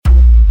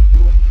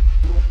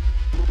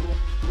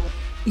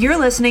You're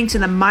listening to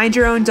the Mind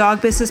Your Own Dog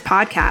Business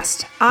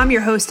podcast. I'm your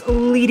host,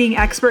 leading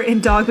expert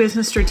in dog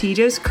business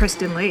strategist,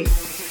 Kristen Lee.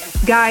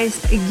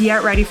 Guys,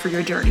 get ready for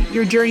your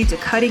journey to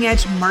cutting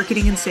edge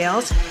marketing and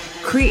sales,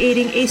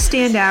 creating a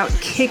standout,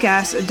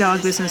 kick-ass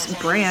dog business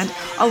brand,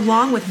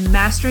 along with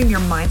mastering your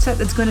mindset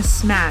that's going to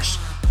smash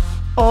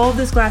all of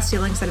those glass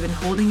ceilings that have been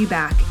holding you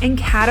back and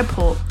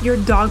catapult your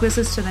dog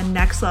business to the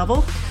next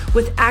level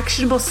with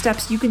actionable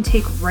steps you can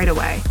take right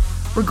away.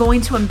 We're going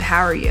to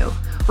empower you.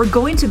 We're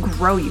going to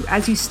grow you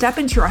as you step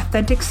into your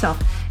authentic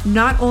self,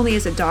 not only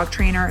as a dog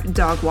trainer,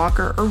 dog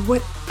walker, or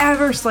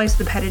whatever slice of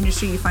the pet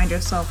industry you find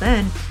yourself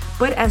in,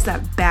 but as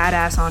that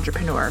badass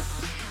entrepreneur.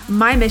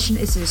 My mission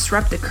is to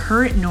disrupt the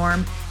current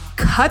norm,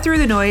 cut through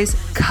the noise,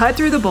 cut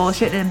through the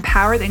bullshit, and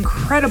empower the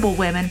incredible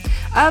women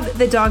of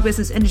the dog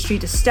business industry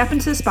to step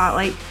into the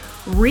spotlight,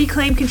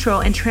 reclaim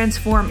control, and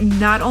transform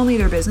not only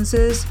their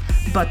businesses,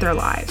 but their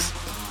lives.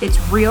 It's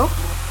real.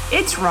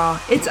 It's raw,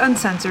 it's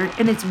uncensored,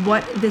 and it's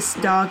what this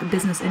dog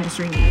business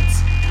industry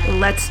needs.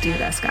 Let's do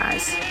this,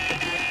 guys.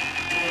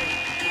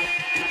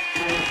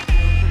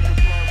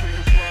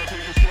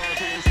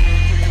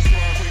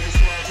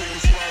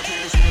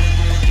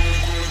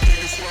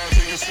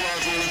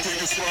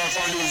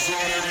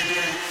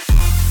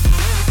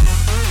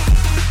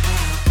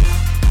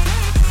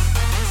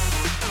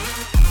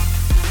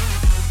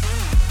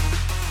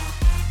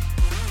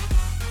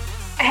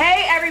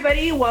 Hey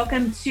everybody,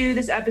 welcome to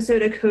this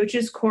episode of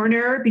Coach's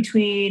Corner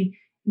between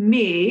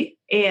me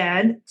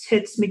and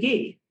Tits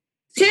McGee.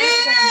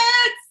 Tits!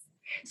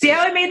 See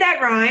how I made that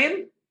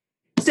rhyme?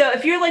 So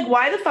if you're like,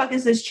 why the fuck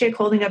is this chick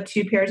holding up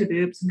two pairs of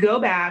boobs? Go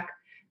back,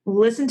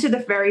 listen to the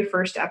very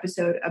first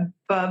episode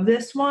above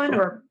this one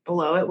or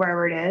below it,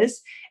 wherever it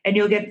is, and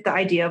you'll get the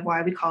idea of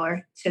why we call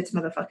her Tits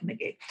motherfucking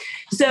McGee.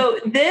 So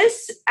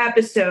this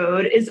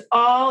episode is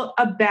all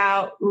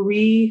about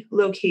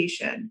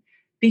relocation.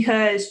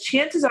 Because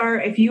chances are,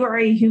 if you are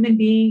a human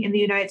being in the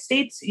United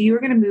States, you are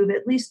going to move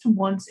at least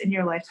once in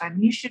your lifetime.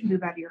 You should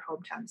move out of your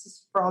hometown. This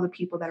is for all the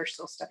people that are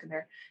still stuck in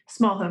their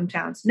small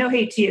hometowns. No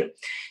hate to you.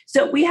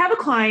 So we have a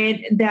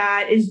client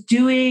that is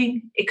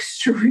doing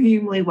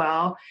extremely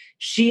well.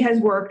 She has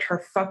worked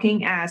her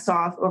fucking ass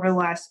off over the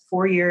last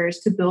 4 years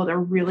to build a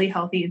really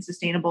healthy and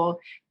sustainable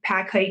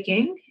pack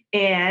hiking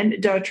and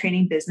dog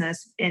training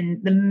business in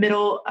the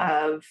middle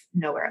of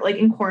nowhere, like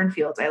in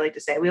cornfields, I like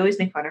to say. We always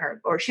make fun of her,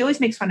 or she always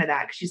makes fun of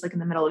that because she's like in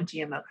the middle of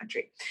GMO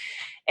country.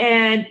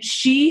 And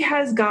she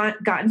has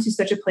gotten to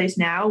such a place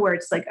now where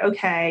it's like,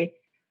 okay,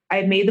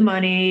 I've made the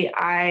money.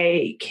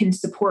 I can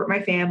support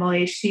my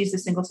family. She's the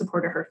single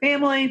supporter of her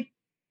family.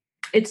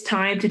 It's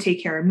time to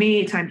take care of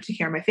me, time to take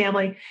care of my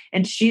family.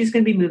 And she's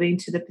going to be moving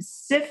to the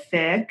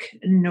Pacific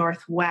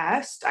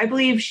Northwest. I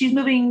believe she's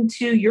moving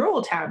to your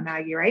old town,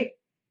 Maggie, right?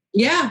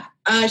 Yeah,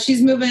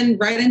 she's moving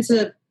right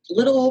into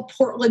little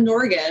Portland,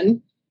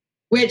 Oregon,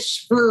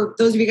 which for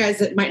those of you guys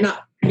that might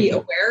not be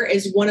aware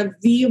is one of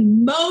the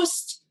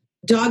most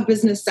dog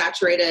business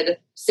saturated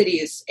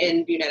cities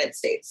in the United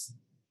States.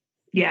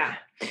 Yeah.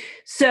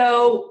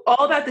 So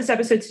all about this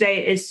episode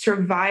today is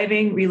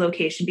surviving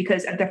relocation,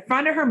 because at the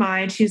front of her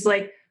mind, she's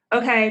like,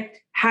 okay,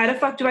 how the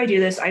fuck do I do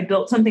this? I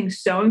built something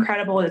so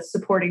incredible that's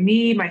supporting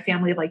me, my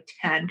family of like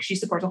 10, because she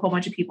supports a whole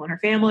bunch of people in her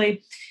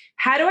family.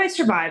 How do I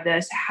survive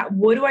this?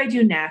 What do I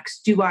do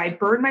next? Do I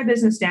burn my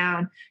business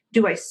down?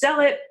 Do I sell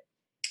it?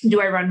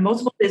 Do I run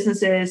multiple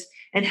businesses?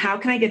 And how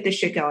can I get this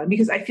shit going?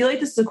 Because I feel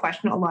like this is a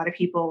question a lot of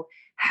people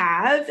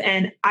have.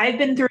 And I've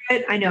been through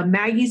it. I know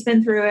Maggie's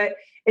been through it.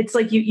 It's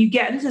like you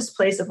get into this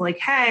place of like,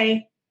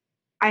 hey,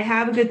 I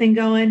have a good thing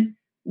going.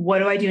 What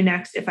do I do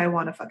next if I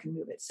want to fucking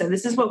move it? So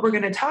this is what we're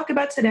going to talk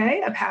about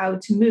today, of how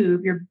to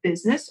move your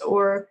business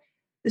or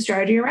the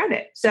strategy around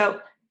it. So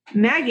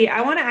Maggie,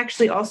 I want to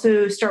actually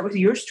also start with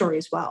your story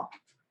as well.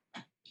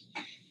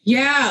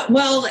 Yeah,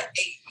 well,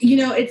 you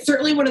know, it's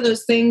certainly one of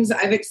those things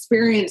I've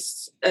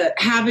experienced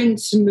having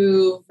to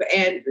move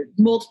and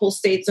multiple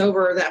states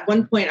over. At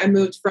one point, I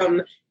moved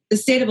from the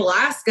state of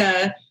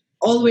Alaska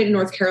all the way to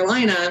North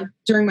Carolina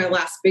during my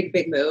last big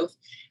move.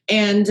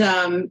 And,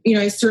 you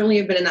know, I certainly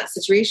have been in that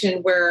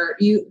situation where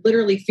you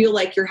literally feel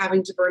like you're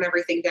having to burn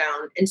everything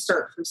down and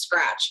start from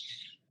scratch.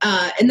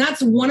 And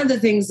that's one of the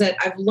things that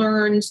I've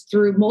learned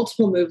through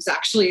multiple moves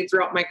actually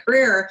throughout my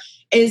career,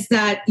 is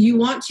that you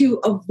want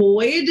to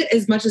avoid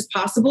as much as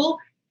possible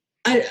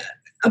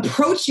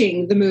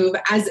approaching the move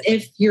as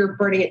if you're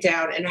burning it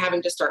down and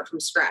having to start from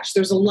scratch.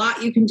 There's a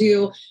lot you can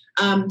do.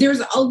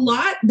 There's a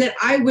lot that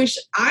I wish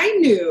I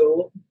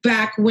knew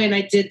back when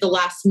I did the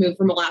last move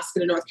from Alaska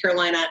to North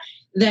Carolina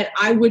that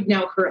I would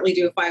now currently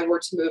do if I were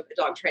to move a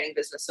dog training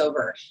business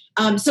over.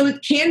 So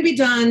it can be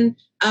done.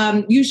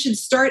 You should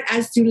start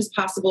as soon as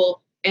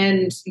possible.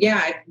 And yeah,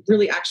 I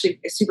really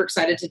actually super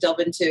excited to delve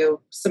into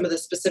some of the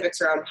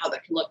specifics around how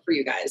that can look for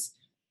you guys.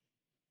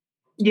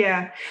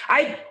 Yeah,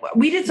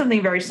 we did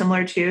something very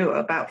similar too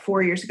about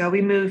 4 years ago.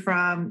 We moved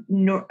from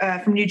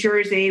New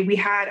Jersey.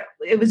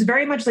 It was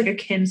very much like a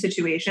Kim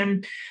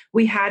situation.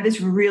 We had this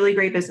really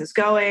great business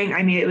going.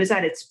 I mean, it was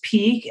at its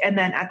peak, and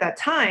then at that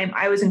time,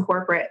 I was in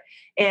corporate,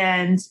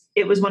 and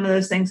it was one of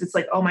those things. It's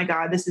like, oh my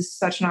God, this is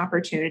such an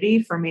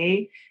opportunity for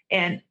me.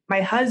 And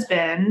my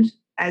husband,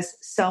 as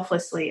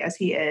selflessly as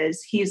he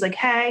is, he's like,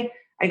 hey,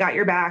 I got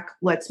your back.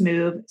 Let's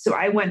move. So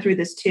I went through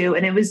this too,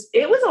 and it was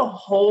a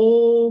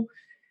whole.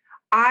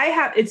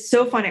 It's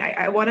so funny.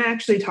 I want to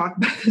actually talk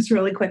about this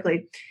really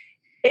quickly.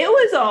 It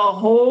was a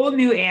whole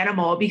new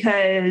animal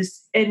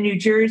because in New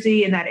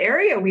Jersey, in that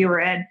area we were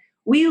in,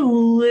 we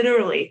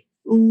literally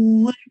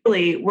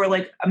were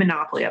like a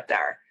monopoly up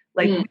there.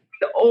 Like we were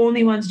the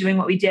only ones doing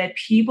what we did.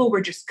 People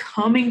were just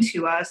coming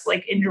to us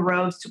like in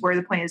droves to where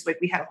the point is like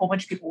we had a whole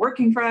bunch of people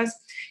working for us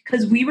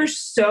because we were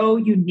so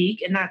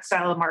unique in that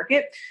style of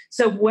market.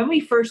 So when we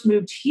first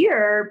moved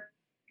here,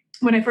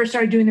 when I first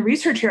started doing the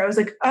research here, I was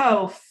like,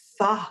 oh,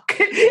 fuck,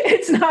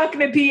 it's not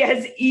going to be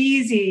as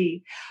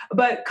easy.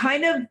 But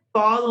kind of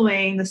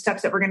following the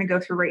steps that we're going to go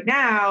through right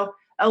now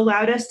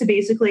allowed us to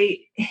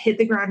basically hit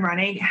the ground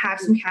running, have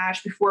some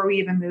cash before we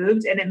even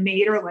moved. And it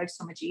made our life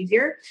so much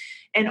easier.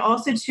 And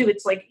also too,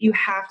 it's like, you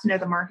have to know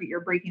the market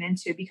you're breaking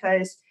into,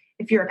 because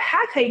if you're a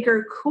pack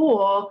hiker,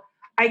 cool.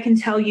 I can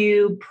tell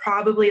you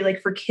probably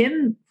like for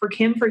Kim,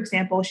 for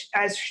example,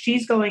 as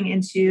she's going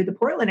into the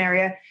Portland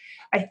area,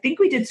 I think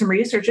we did some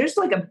research. There's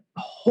like a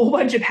whole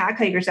bunch of pack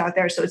hikers out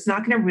there. So it's not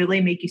going to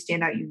really make you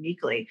stand out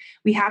uniquely.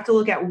 We have to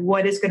look at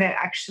what is going to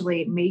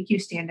actually make you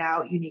stand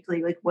out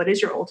uniquely. Like, what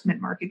is your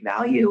ultimate market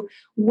value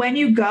when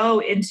you go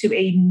into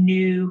a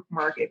new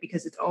market,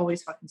 because it's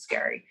always fucking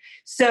scary.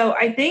 So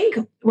I think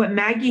what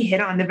Maggie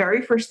hit on, the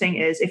very first thing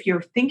is, if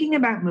you're thinking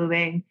about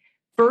moving,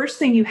 first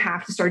thing you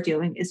have to start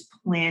doing is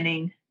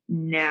planning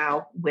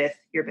now with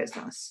your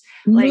business.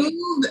 Like,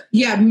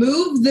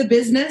 move the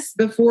business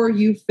before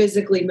you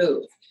physically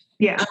move.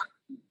 Yeah.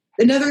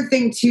 Another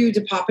thing too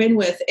to pop in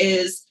with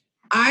is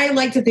I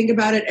like to think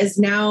about it as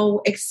now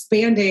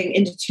expanding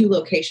into 2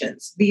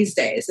 locations these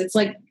days. It's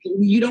like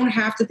you don't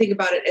have to think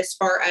about it as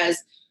far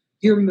as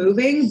you're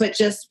moving, but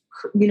just,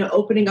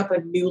 opening up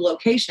a new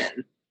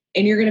location,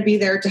 and you're going to be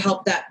there to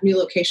help that new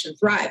location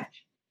thrive.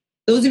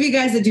 Those of you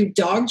guys that do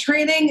dog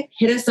training,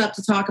 hit us up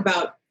to talk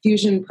about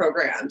Fusion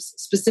programs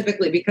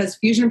specifically, because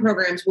Fusion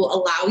programs will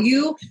allow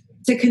you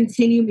to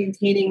continue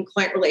maintaining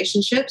client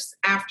relationships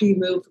after you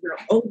move from your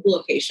old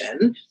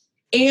location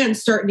and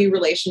start new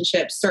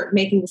relationships, start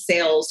making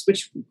sales,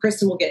 which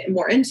Kristen will get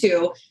more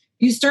into.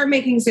 You start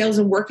making sales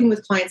and working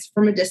with clients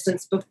from a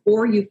distance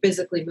before you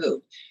physically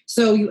move.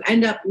 So you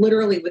end up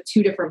literally with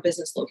 2 different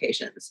business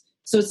locations.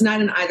 So it's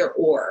not an either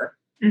or.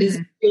 Is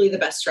really the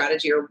best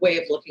strategy or way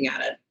of looking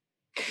at it.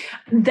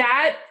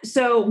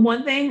 So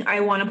one thing I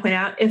want to point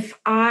out, if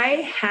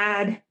I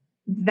had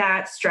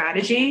that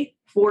strategy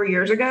 4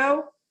 years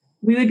ago,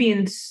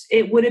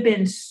 it would have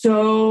been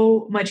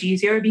so much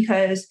easier,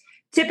 because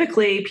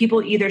typically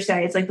people either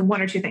say it's like the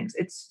one or 2 things.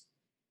 It's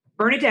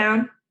burn it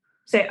down,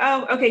 say,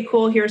 oh, okay,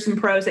 cool. Here's some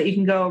pros that you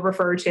can go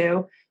refer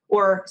to,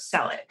 or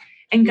sell it.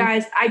 And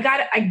guys, I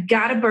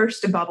gotta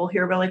burst a bubble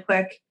here really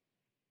quick.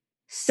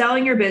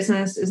 Selling your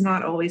business is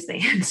not always the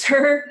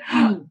answer.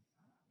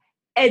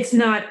 It's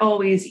not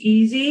always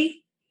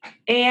easy.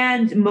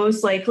 And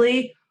most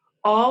likely,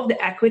 all of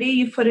the equity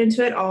you've put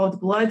into it, all of the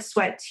blood,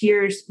 sweat,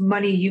 tears,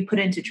 money you put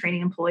into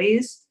training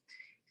employees,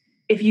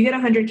 if you get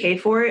 $100K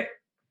for it,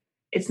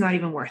 it's not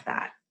even worth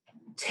that.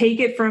 Take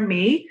it from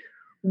me.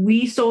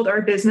 We sold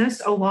our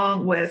business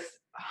along with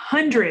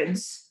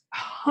hundreds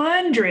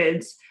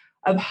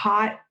of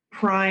hot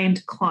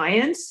primed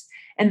clients.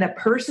 And the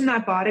person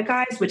that bought it,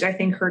 guys, which I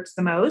think hurts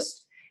the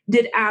most,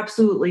 did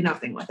absolutely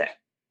nothing with it.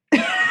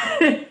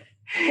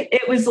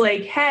 It was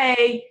like,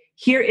 hey,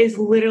 here is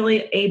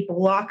literally a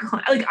block.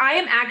 Like, I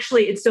am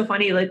actually, it's so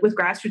funny, like with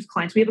grassroots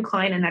clients, we have a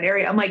client in that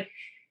area. I'm like,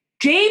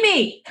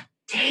 Jamie,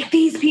 take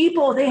these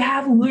people. They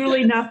have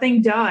literally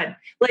nothing done.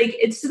 Like,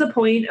 it's to the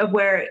point of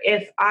where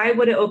if I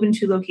would have opened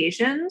 2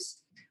 locations,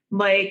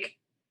 like,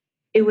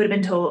 it would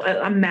have been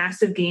a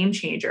massive game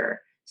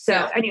changer.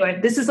 So anyway,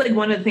 this is like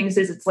one of the things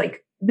is it's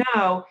like,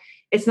 no,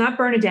 it's not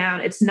burn it down.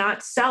 It's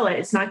not sell it.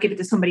 It's not give it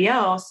to somebody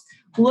else.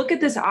 Look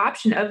at this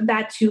option of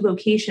that 2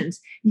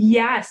 locations.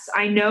 Yes,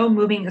 I know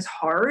moving is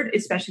hard,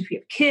 especially if you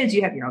have kids,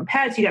 you have your own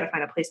pets, you got to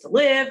find a place to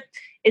live.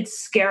 It's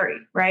scary,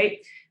 right?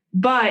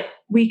 But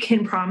we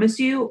can promise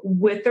you,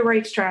 with the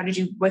right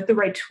strategy, with the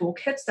right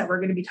toolkits that we're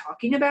going to be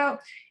talking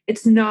about,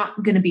 it's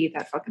not going to be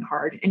that fucking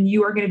hard. And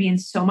you are going to be in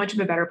so much of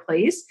a better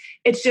place.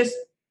 It's just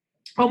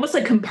almost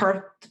like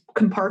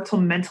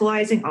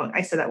compartmentalizing. Oh,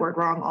 I said that word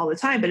wrong all the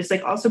time, but it's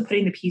like also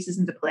putting the pieces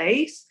into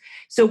place.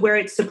 So where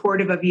it's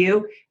supportive of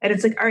you, and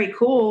it's like, all right,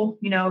 cool.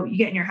 You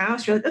get in your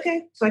house, you're like,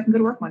 okay, so I can go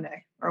to work one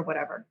day or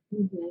whatever.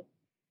 Mm-hmm.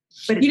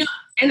 But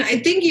and I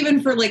think even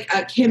for like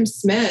Kim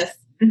Smith,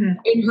 in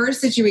her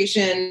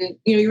situation,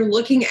 you're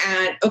looking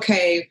at,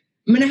 okay,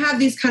 I'm going to have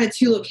these kind of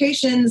 2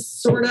 locations,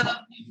 sort of,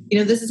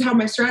 this is how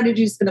my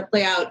strategy is going to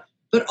play out.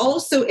 But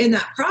also in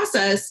that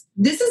process,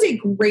 this is a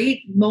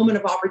great moment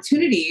of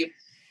opportunity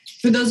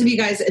for those of you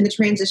guys in the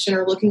transition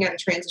or looking at a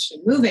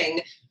transition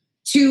moving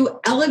to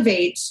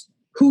elevate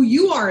who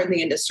you are in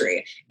the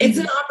industry. It's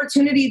an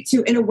opportunity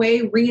to, in a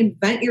way,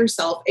 reinvent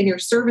yourself and your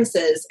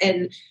services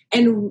and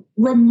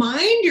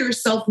remind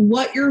yourself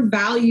what your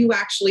value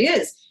actually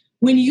is.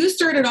 When you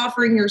started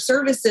offering your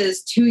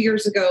services 2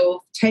 years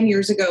ago, 10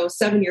 years ago,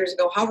 7 years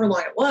ago, however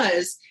long it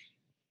was,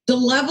 the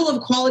level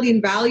of quality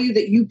and value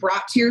that you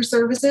brought to your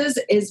services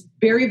is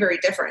very, very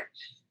different.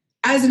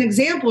 As an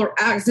example,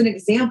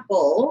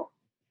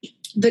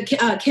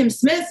 the Kim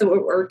Smith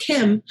or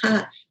Kim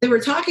that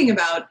we're talking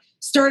about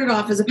started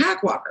off as a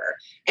pack walker.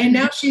 And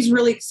now she's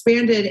really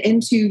expanded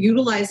into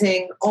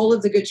utilizing all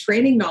of the good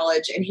training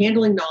knowledge and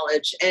handling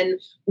knowledge and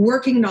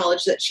working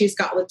knowledge that she's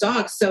got with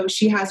dogs. So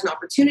she has an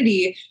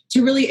opportunity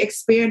to really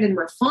expand and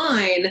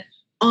refine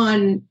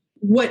on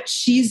what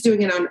she's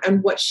doing and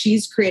on what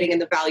she's creating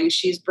and the value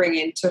she's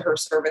bringing to her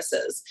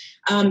services.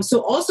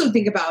 So also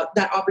think about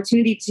that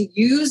opportunity to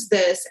use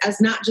this as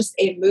not just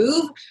a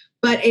move,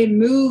 but a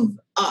move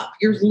up.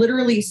 You're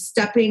literally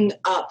stepping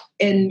up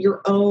in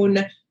your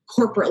own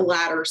corporate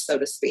ladder, so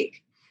to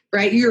speak,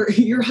 right?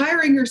 You're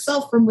hiring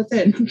yourself from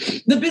within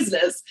the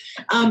business.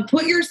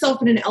 Put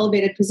yourself in an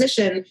elevated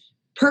position.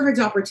 Perfect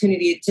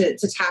opportunity to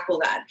tackle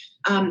that.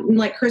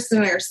 Like Kristen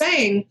and I are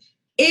saying,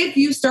 if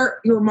you start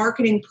your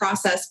marketing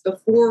process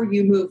before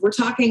you move, we're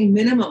talking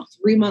minimum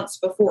 3 months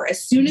before.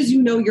 As soon as you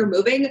know you're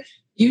moving,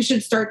 you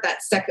should start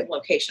that second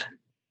location.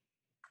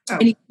 Oh.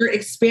 And you start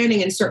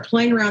expanding and start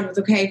playing around with,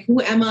 okay,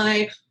 who am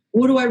I?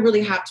 What do I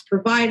really have to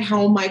provide?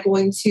 How am I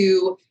going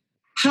to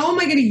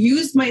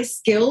use my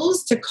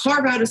skills to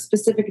carve out a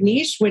specific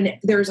niche when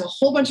there's a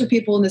whole bunch of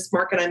people in this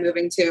market I'm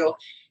moving to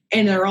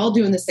and they're all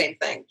doing the same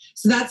thing?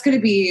 So that's going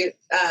to be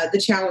the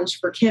challenge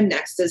for Kim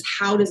next is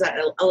how does that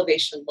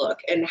elevation look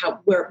and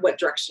what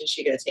direction is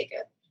she going to take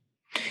it?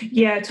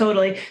 Yeah,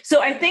 totally.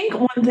 So I think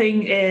one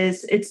thing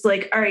is it's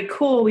like, all right,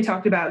 cool. We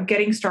talked about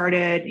getting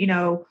started,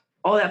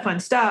 all that fun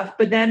stuff.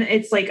 But then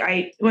it's like,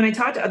 when I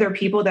talk to other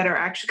people that are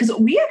actually, because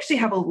we actually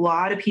have a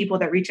lot of people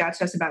that reach out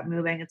to us about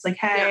moving. It's like,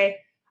 hey,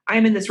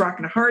 I'm in this rock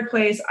and a hard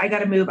place. I got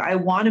to move. I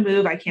want to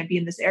move. I can't be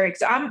in this area.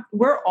 So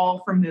we're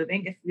all for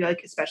moving, if you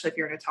like, especially if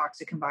you're in a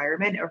toxic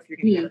environment or if you're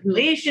going to get a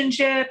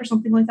relationship or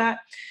something like that.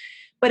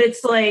 But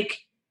it's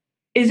like,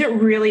 is it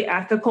really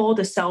ethical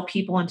to sell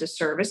people into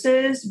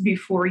services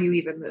before you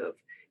even move?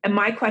 And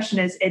my question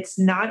is, it's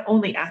not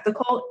only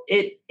ethical,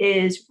 it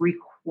is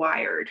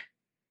required.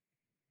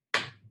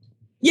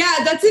 Yeah,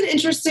 that's an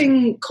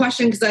interesting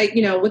question because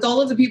with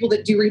all of the people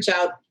that do reach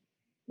out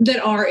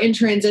that are in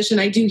transition,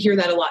 I do hear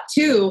that a lot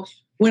too.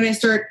 When I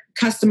start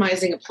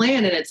customizing a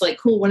plan and it's like,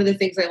 cool, one of the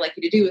things I like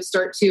you to do is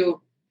start to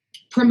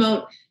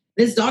promote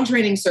this dog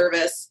training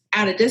service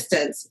at a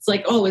distance. It's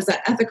like, oh, is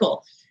that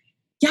ethical?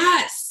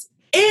 Yes.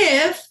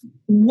 If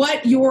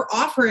what you're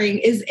offering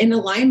is in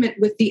alignment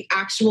with the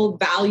actual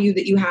value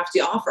that you have to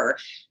offer.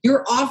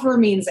 Your offer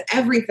means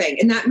everything.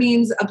 And that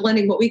means a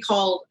blending, what we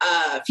call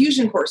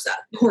fusion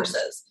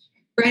courses.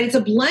 Right? It's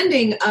a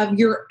blending of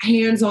your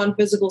hands-on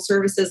physical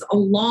services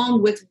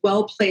along with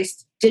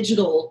well-placed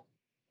digital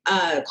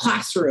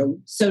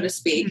classroom, so to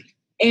speak.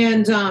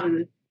 And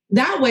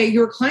that way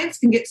your clients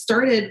can get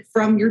started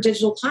from your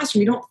digital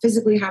classroom. You don't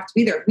physically have to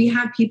be there. We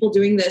have people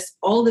doing this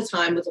all the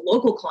time with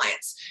local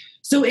clients.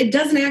 So it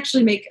doesn't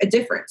actually make a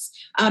difference.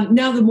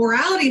 Now the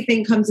morality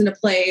thing comes into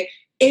play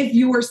if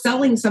you are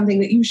selling something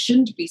that you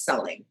shouldn't be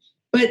selling.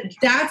 But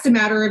that's a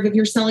matter of if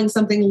you're selling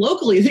something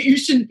locally that you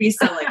shouldn't be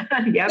selling.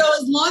 Yep. So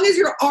as long as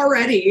you're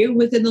already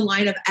within the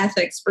line of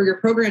ethics for your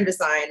program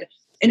design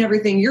and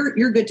everything,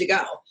 you're good to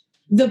go.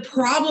 The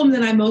problem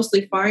that I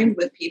mostly find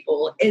with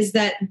people is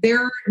that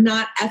they're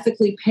not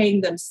ethically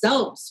paying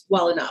themselves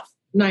well enough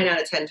 9 out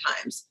of 10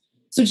 times.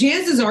 So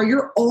chances are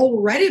you're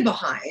already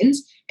behind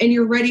and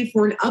you're ready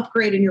for an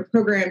upgrade in your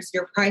programs,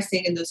 your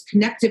pricing, and those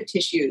connective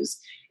tissues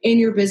in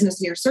your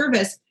business and your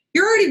service.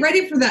 You're already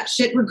ready for that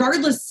shit,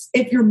 regardless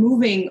if you're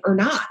moving or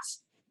not.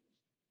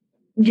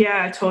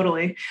 Yeah,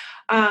 totally.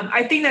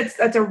 I think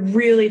that's a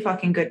really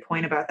fucking good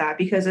point about that,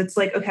 because it's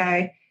like,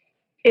 okay,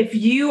 if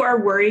you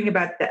are worrying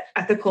about the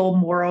ethical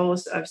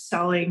morals of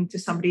selling to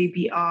somebody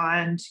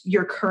beyond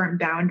your current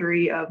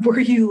boundary of where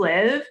you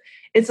live,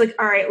 it's like,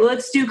 all right,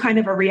 let's do kind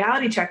of a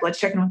reality check. Let's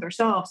check in with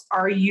ourselves.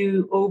 Are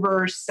you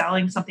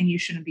overselling something you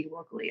shouldn't be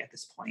locally at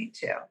this point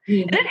too?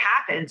 Mm-hmm. And it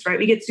happens, right?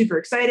 We get super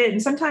excited.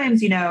 And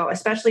sometimes,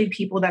 especially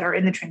people that are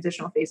in the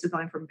transitional phase of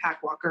going from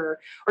pack walker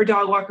or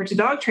dog walker to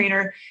dog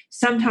trainer,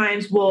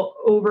 sometimes we'll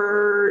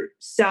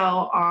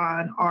oversell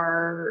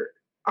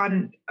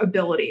on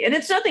ability. And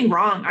it's nothing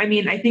wrong. I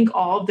mean, I think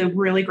all of the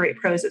really great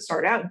pros that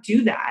start out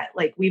do that.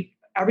 Like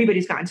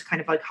everybody's gotten to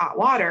kind of like hot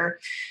water,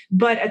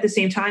 but at the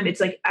same time, it's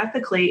like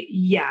ethically,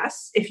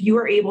 yes, if you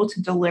are able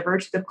to deliver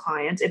to the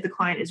client, if the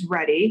client is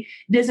ready,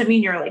 it doesn't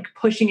mean you're like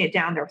pushing it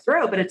down their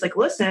throat, but it's like,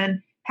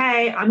 listen,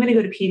 hey, I'm going to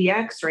go to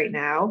PDX right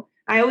now.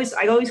 I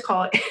always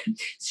call it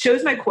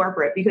shows my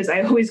corporate, because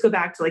I always go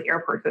back to like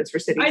airport codes for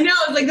cities. I know.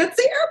 It's like, that's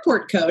the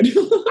airport code.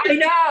 I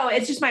know.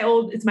 It's just my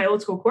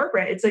old school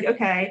corporate. It's like,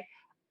 okay,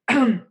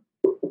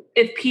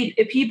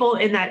 if people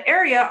in that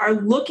area are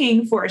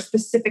looking for a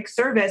specific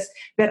service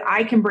that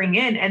I can bring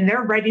in and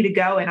they're ready to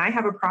go and I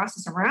have a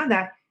process around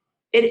that,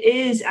 it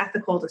is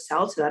ethical to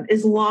sell to them,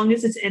 as long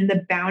as it's in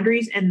the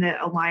boundaries and the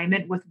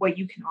alignment with what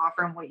you can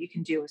offer and what you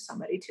can do with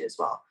somebody too as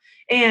well.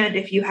 And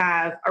if you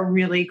have a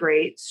really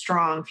great,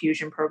 strong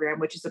fusion program,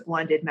 which is a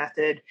blended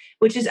method,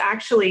 which is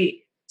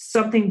actually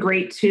something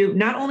great too,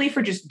 not only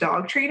for just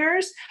dog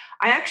trainers.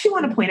 I actually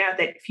want to point out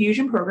that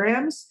fusion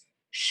programs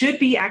should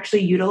be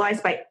actually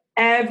utilized by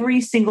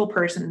every single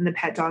person in the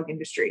pet dog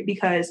industry,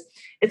 because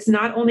it's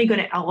not only going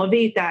to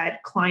elevate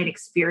that client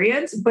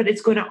experience, but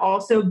it's going to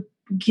also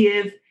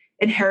give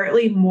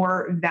inherently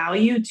more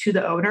value to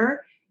the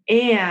owner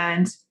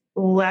and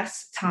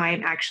less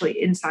time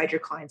actually inside your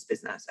client's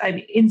business. I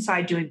mean,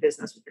 inside doing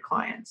business with your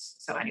clients.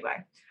 So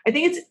anyway, I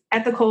think it's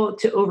ethical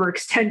to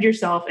overextend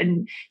yourself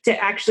and to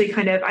actually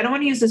kind of, I don't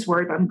want to use this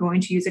word, but I'm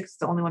going to use it because it's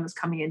the only one that's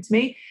coming into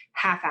me,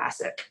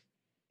 half-ass it.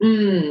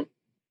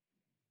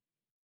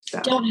 So,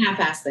 don't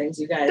half-ass things,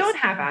 you guys. Don't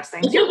half-ass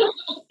things.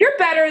 You're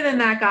better than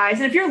that, guys.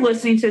 And if you're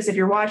listening to this, if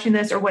you're watching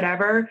this or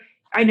whatever,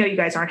 I know you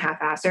guys aren't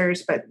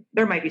half-assers, but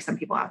there might be some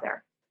people out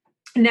there.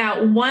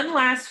 Now, one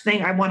last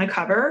thing I want to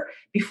cover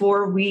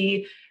before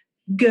we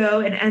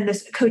go and end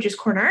this Coach's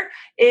Corner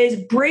is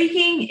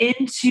breaking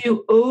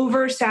into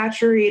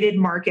oversaturated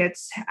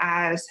markets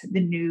as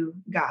the new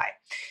guy.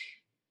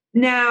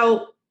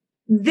 Now,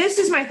 this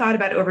is my thought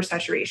about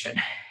oversaturation.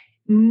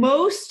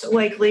 Most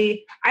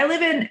likely, I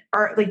live in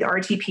the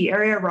RTP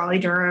area,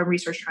 Raleigh-Durham,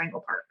 Research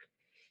Triangle Park.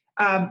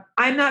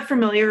 I'm not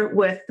familiar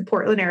with the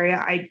Portland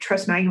area. I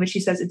trust Maggie when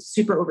she says it's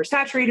super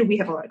oversaturated. We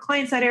have a lot of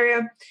clients in that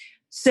area.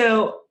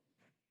 So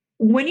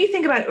when you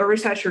think about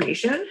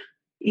oversaturation,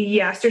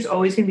 yes, there's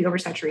always going to be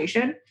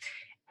oversaturation.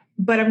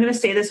 But I'm going to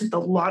say this with a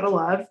lot of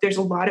love. There's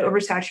a lot of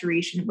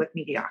oversaturation with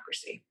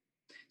mediocrity.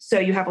 So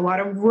you have a lot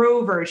of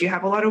rovers, you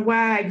have a lot of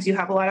wags, you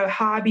have a lot of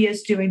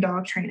hobbyists doing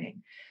dog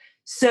training.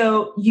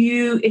 So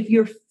if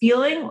you're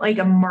feeling like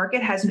a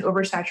market has an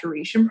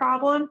oversaturation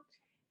problem,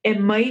 it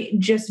might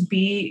just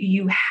be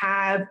you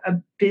have a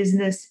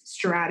business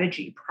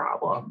strategy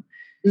problem.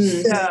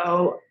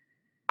 So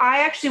I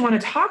actually want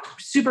to talk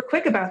super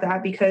quick about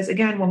that because,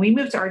 again, when we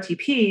moved to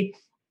RTP,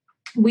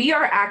 we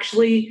are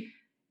actually,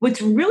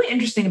 what's really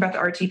interesting about the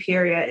RTP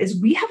area is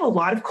we have a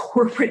lot of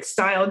corporate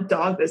style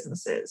dog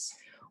businesses,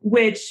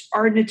 which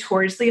are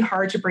notoriously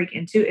hard to break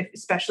into,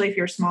 especially if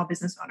you're a small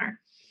business owner.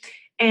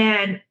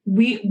 And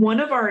one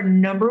of our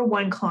number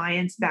one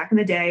clients back in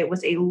the day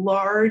was a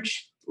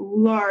large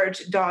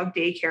dog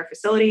daycare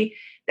facility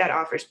that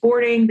offers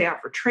boarding, they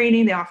offer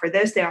training, they offer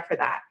this, they offer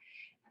that.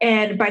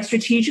 And by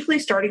strategically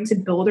starting to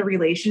build a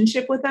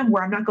relationship with them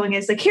where I'm not going in,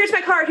 it's like, here's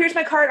my card,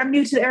 I'm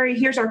new to the area,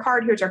 here's our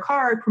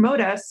card,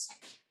 promote us.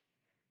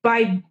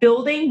 By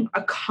building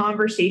a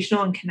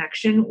conversational and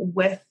connection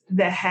with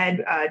the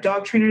head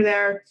dog trainer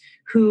there,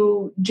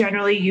 who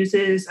generally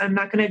uses, I'm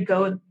not going to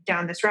go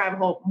down this rabbit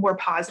hole, more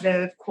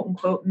positive, quote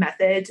unquote,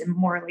 methods and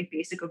more like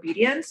basic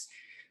obedience,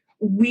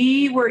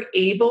 we were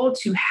able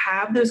to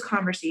have those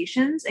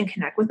conversations and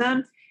connect with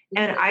them.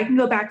 And I can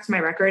go back to my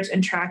records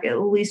and track at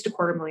least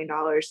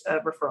 $250,000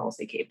 of referrals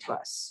they gave to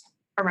us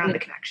around the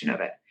connection of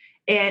it.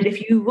 And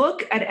if you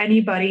look at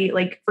anybody,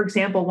 like, for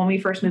example, when we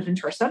first moved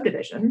into our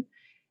subdivision,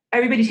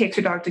 everybody takes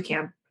their dog to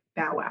Camp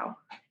Bow Wow.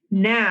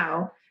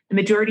 Now, the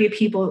majority of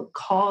people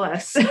call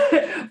us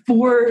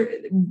for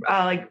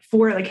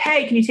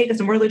hey, can you take us?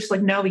 And we're just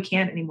like, no, we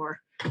can't anymore.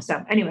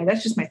 So anyway,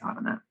 that's just my thought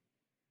on that.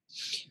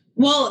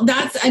 Well,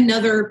 that's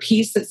another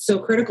piece that's so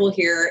critical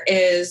here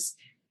is,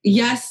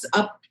 yes,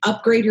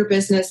 upgrade your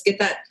business, get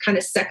that kind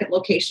of second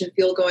location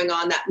feel going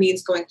on. That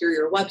means going through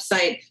your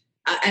website,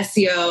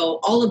 SEO,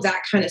 all of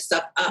that kind of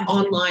stuff,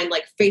 online,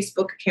 like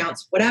Facebook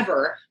accounts,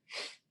 whatever.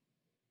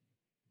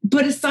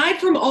 But aside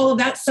from all of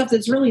that stuff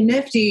that's really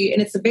nifty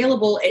and it's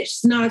available,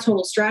 it's not a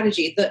total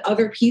strategy. The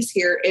other piece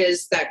here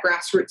is that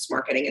grassroots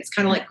marketing. It's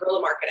kind of like guerrilla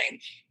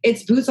marketing.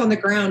 It's boots on the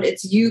ground.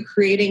 It's you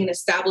creating and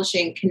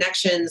establishing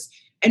connections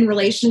and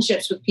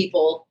relationships with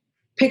people.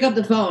 Pick up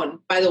the phone,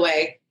 by the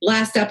way.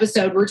 Last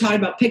episode, we were talking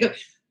about pick up.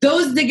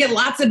 Those that get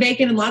lots of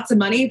bacon and lots of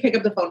money, pick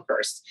up the phone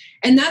first.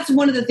 And that's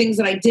one of the things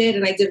that I did,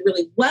 and I did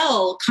really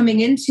well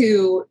coming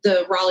into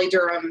the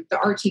Raleigh-Durham, the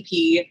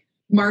RTP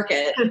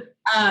market.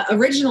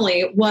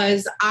 Originally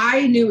was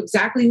I knew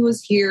exactly who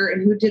was here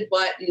and who did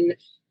what and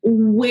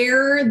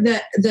where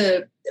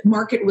the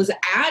market was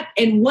at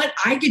and what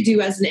I could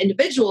do as an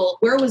individual.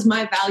 Where was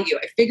my value?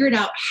 I figured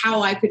out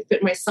how I could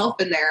fit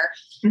myself in there.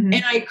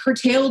 And I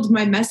curtailed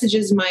my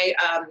messages, my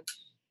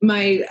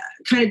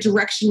kind of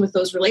direction with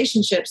those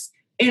relationships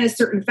in a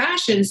certain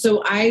fashion.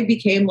 So I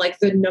became like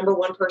the number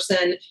one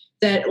person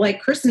that,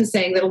 like Kristen's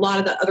saying, that a lot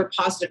of the other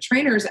positive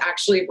trainers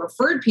actually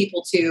referred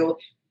people to,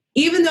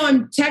 even though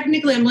I'm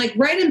like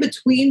right in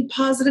between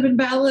positive and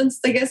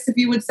balanced, I guess, if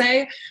you would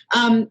say.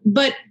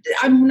 But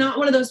I'm not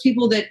one of those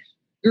people that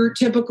your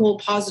typical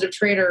positive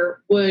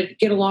trainer would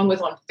get along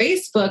with on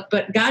Facebook,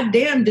 but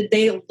goddamn, did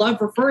they love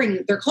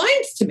referring their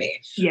clients to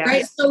me, yes.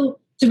 right? So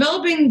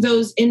developing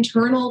those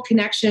internal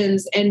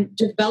connections and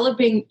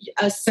developing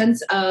a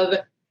sense of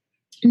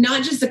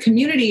not just a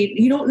community.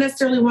 You don't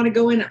necessarily want to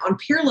go in on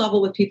peer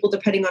level with people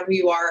depending on who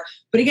you are.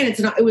 But again,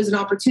 it was an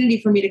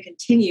opportunity for me to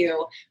continue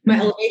my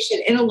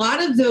elevation. And a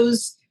lot of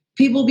those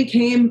people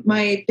became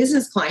my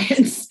business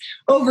clients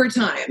over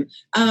time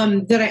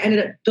that I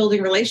ended up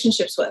building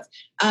relationships with.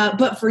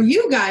 But for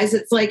you guys,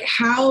 it's like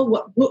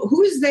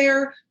who's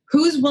there?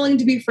 Who's willing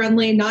to be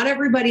friendly? Not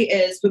everybody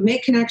is, but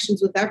make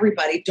connections with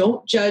everybody.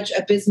 Don't judge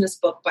a business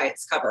book by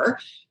its cover,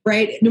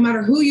 right? No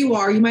matter who you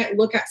are, you might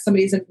look at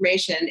somebody's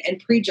information and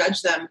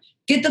prejudge them.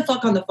 Get the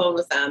fuck on the phone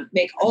with them.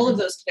 Make all of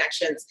those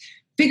connections.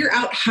 Figure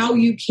out how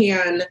you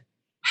can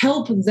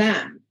help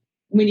them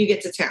when you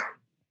get to town.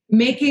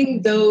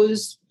 Making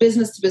those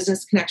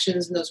business-to-business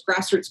connections and those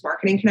grassroots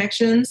marketing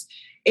connections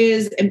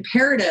is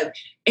imperative.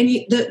 And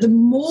the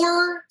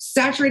more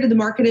saturated the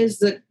market is,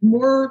 the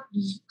more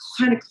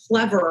kind of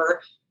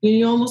clever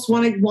you almost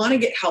want to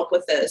get help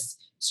with this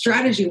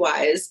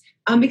strategy-wise,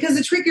 because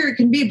the trickier it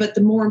can be, but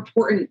the more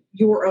important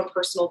your own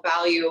personal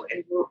value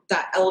and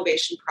that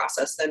elevation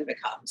process then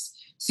becomes.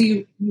 So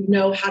you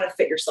know how to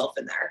fit yourself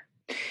in there.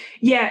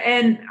 Yeah.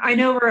 And I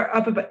know we're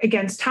up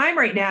against time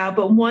right now,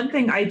 but one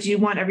thing I do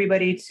want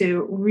everybody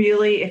to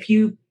really, if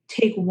you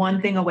take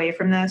one thing away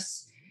from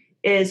this,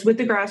 is with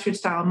the grassroots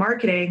style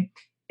marketing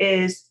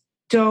is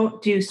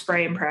don't do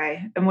spray and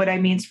pray. And what I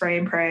mean spray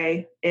and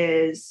pray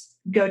is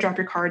go drop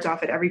your cards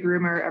off at every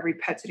groomer, every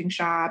pet sitting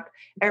shop,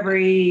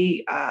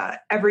 every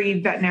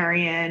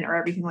veterinarian or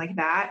everything like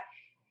that.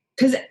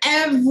 Because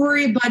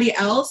everybody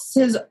else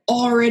has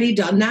already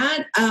done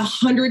that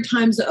 100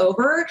 times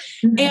over.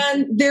 Mm-hmm.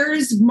 And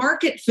there's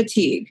market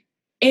fatigue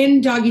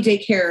in doggy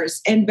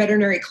daycares and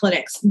veterinary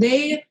clinics.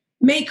 They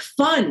make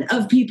fun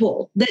of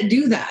people that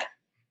do that.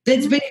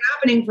 That's been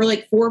happening for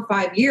like 4 or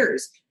 5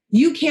 years.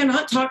 You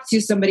cannot talk to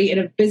somebody in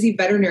a busy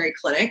veterinary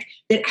clinic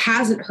that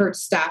hasn't heard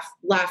staff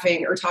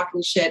laughing or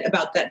talking shit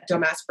about that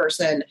dumbass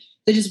person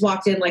that just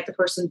walked in like the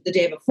person the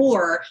day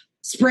before,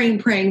 spraying,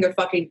 praying their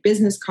fucking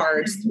business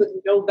cards with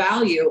no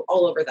value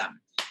all over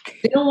them.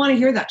 They don't want to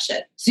hear that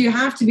shit. So you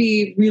have to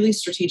be really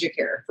strategic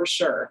here for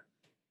sure.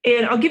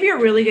 And I'll give you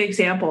a really good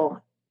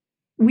example.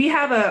 We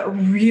have a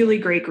really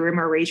great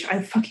groomer, Rachel.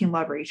 I fucking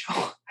love Rachel.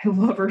 I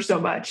love her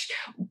so much.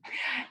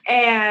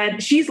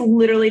 And she's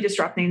literally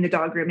disrupting the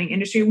dog grooming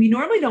industry. We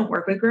normally don't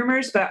work with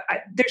groomers, but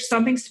there's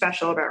something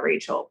special about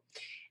Rachel.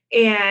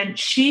 And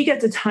she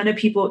gets a ton of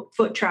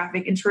foot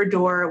traffic into her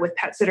door with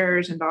pet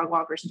sitters and dog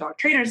walkers and dog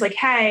trainers like,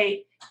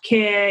 hey,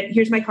 kid,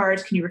 here's my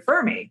cards. Can you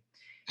refer me?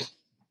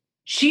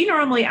 She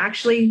normally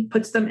actually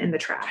puts them in the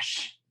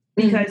trash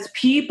because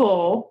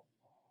people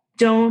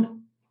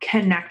don't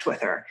connect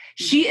with her.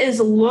 She is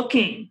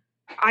looking,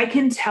 I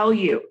can tell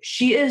you,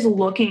 she is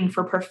looking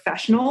for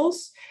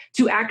professionals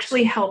to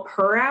actually help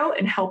her out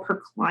and help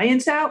her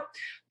clients out.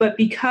 But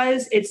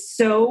because it's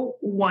so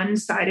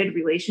one-sided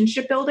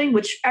relationship building,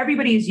 which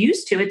everybody is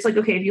used to, it's like,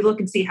 okay, if you look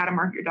and see how to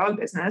market your dog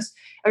business,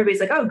 everybody's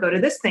like, oh, go to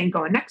this thing,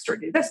 go on next door,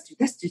 do this, do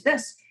this, do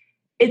this.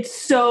 It's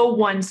so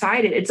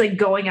one-sided. It's like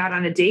going out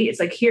on a date. It's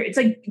like here, it's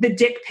like the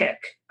dick pic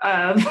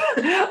of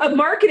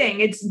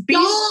marketing. It's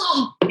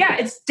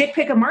it's dick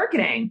pic of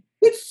marketing.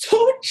 It's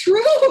so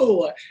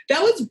true.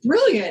 That was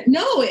brilliant.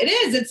 No, it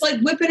is. It's like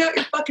whipping out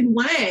your fucking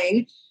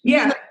wang.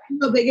 Yeah. Like,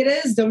 how big it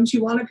is. Don't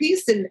you want a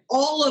piece? And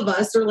all of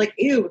us are like,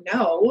 ew,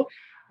 no,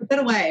 put that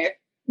away.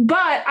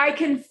 But I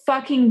can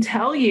fucking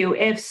tell you,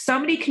 if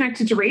somebody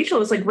connected to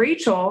Rachel is like,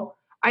 Rachel,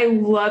 I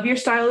love your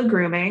style of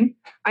grooming.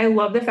 I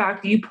love the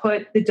fact that you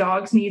put the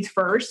dog's needs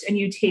first and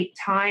you take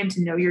time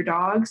to know your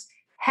dogs.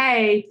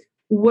 Hey,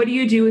 what do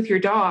you do with your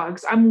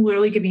dogs? I'm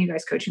literally giving you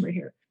guys coaching right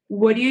here.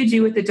 What do you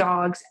do with the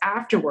dogs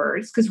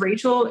afterwards? Because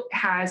Rachel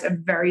has a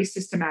very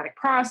systematic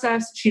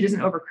process. She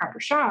doesn't overcrowd her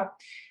shop,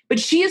 but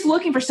she is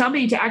looking for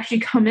somebody to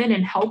actually come in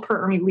and help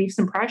her or relieve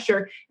some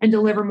pressure and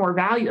deliver more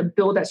value and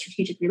build that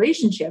strategic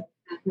relationship.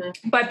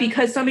 Mm-hmm. But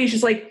because somebody's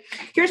just like,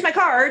 here's my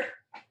card.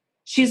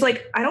 She's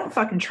like, I don't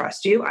fucking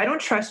trust you. I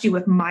don't trust you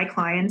with my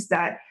clients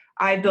that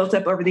I've built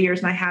up over the years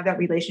and I have that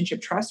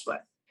relationship trust with.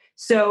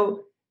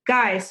 So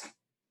guys,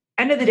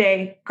 end of the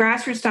day,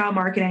 grassroots style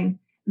marketing,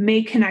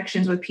 make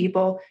connections with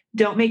people.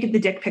 Don't make it the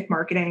dick pic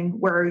marketing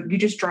where you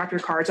just drop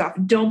your cards off.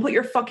 Don't put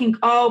your fucking,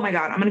 oh my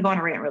God, I'm going to go on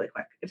a rant really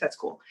quick if that's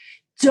cool.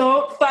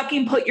 Don't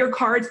fucking put your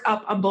cards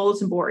up on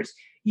bulletin boards.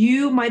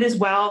 You might as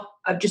well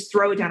just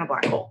throw it down a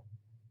black hole.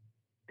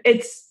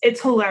 It's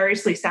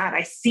hilariously sad.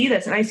 I see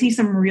this and I see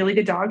some really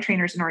good dog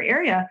trainers in our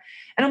area.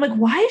 And I'm like,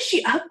 why is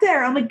she up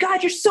there? I'm like,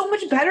 God, you're so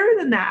much better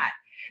than that.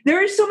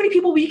 There are so many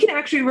people we can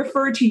actually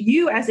refer to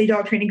you as a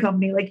dog training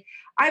company. Like,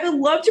 I would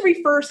love to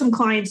refer some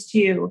clients to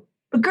you,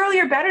 but girl,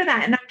 you're better than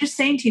that. And I'm just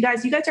saying to you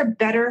guys are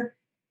better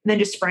than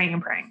just spraying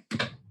and praying.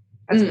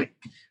 That's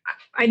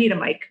I need a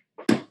mic.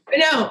 I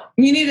know.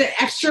 You need an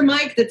extra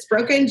mic that's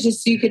broken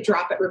just so you could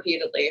drop it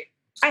repeatedly.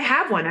 I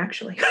have one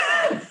actually.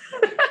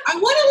 I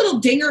want a little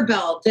dinger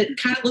bell that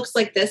kind of looks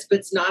like this, but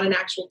it's not an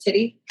actual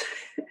titty.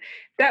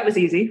 That was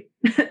easy.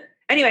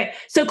 Anyway,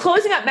 so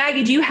closing up,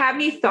 Maggie, do you have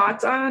any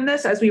thoughts on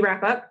this as we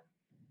wrap up?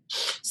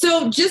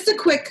 So just a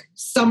quick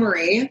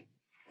summary.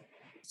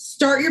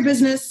 Start your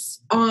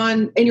business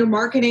in your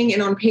marketing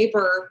and on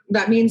paper.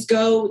 That means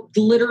go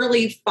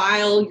literally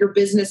file your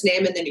business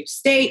name in the new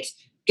state,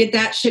 get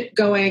that shit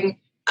going.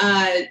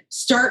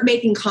 Start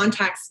making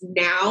contacts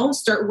now.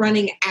 Start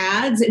running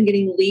ads and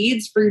getting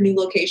leads for your new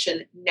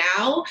location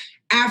now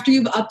after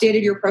you've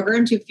updated your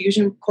program to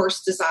Fusion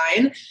Course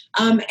Design.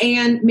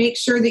 And make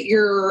sure that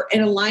you're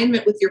in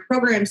alignment with your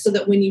program so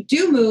that when you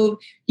do move,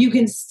 you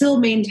can still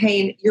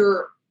maintain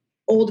your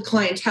old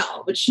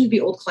clientele, which shouldn't be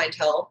old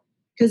clientele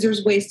because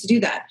there's ways to do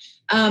that.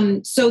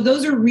 So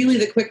those are really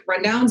the quick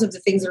rundowns of the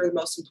things that are the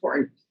most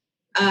important.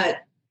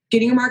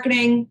 Getting your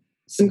marketing,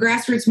 some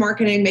grassroots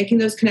marketing, making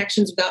those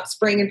connections without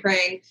spraying and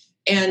praying,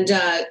 and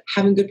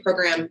having good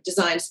program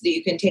design so that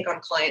you can take on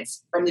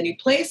clients from the new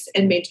place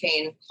and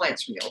maintain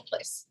clients from the old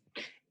place.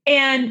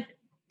 And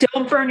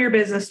don't burn your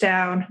business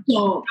down.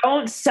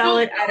 Don't sell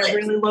it at a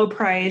really low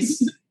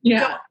price. Yeah.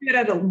 Don't do it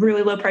at a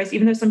really low price,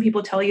 even though some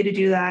people tell you to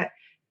do that.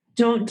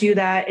 Don't do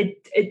that.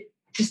 It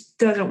just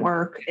doesn't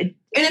work. And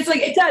it's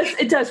like,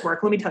 it does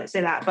work. Let me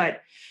say that,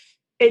 but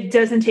it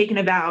doesn't take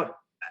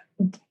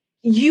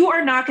you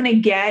are not going to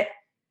get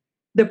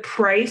the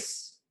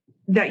price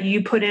that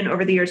you put in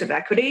over the years of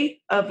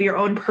equity, of your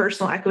own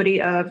personal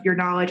equity, of your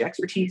knowledge,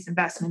 expertise,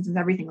 investments, and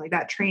everything like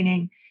that,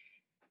 training,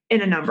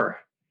 in a number.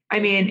 I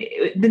mean,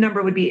 the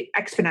number would be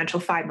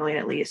exponential, 5 million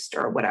at least,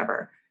 or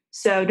whatever.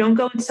 So don't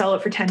go and sell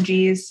it for 10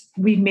 G's.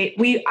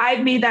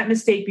 I've made that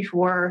mistake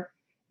before,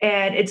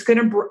 and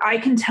I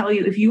can tell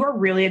you, if you are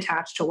really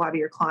attached to a lot of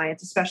your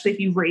clients, especially if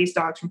you raise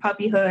dogs from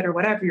puppyhood or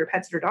whatever, your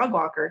pet sitter, dog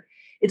walker,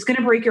 it's going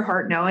to break your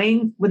heart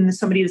knowing when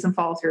somebody doesn't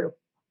follow through.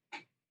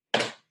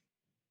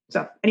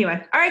 So anyway,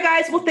 all right,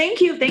 guys. Well,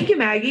 thank you. Thank you,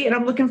 Maggie. And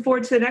I'm looking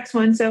forward to the next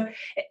one.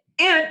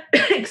 And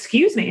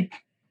excuse me,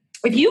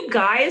 if you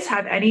guys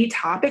have any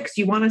topics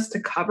you want us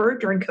to cover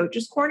during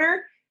Coach's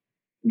Corner,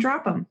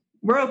 drop them.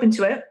 We're open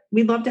to it.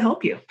 We'd love to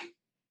help you.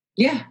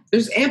 Yeah,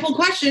 there's ample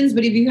questions,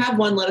 but if you have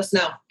one, let us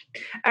know.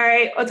 All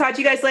right. I'll talk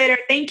to you guys later.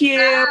 Thank you.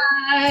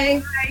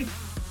 Bye. Bye.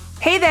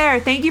 Hey there.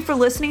 Thank you for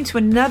listening to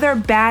another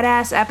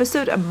badass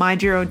episode of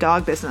Mind Your Own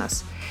Dog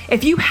Business.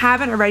 If you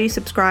haven't already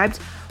subscribed,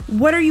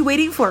 what are you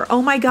waiting for?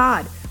 Oh my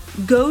God.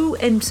 Go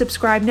and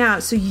subscribe now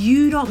so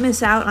you don't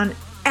miss out on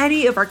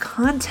any of our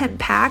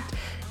content-packed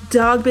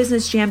dog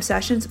business jam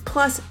sessions,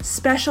 plus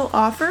special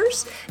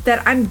offers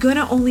that I'm going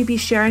to only be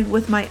sharing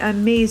with my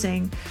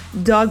amazing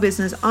dog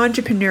business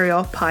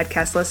entrepreneurial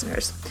podcast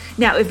listeners.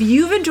 Now, if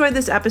you've enjoyed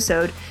this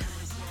episode,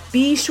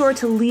 be sure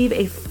to leave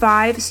a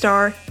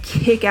 5-star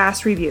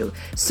kick-ass review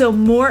so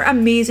more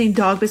amazing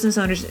dog business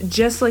owners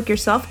just like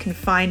yourself can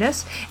find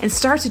us and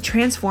start to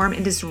transform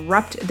and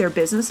disrupt their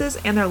businesses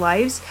and their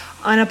lives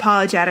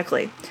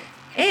unapologetically.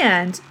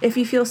 And if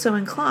you feel so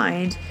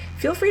inclined,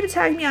 feel free to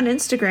tag me on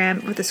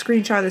Instagram with a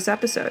screenshot of this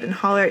episode and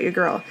holler at your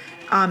girl.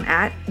 I'm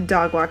at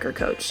Dogwalker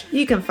Coach.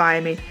 You can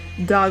find me,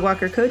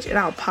 Dogwalker Coach, and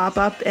I'll pop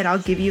up and I'll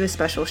give you a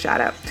special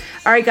shout out.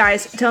 All right,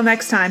 guys, until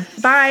next time.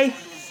 Bye.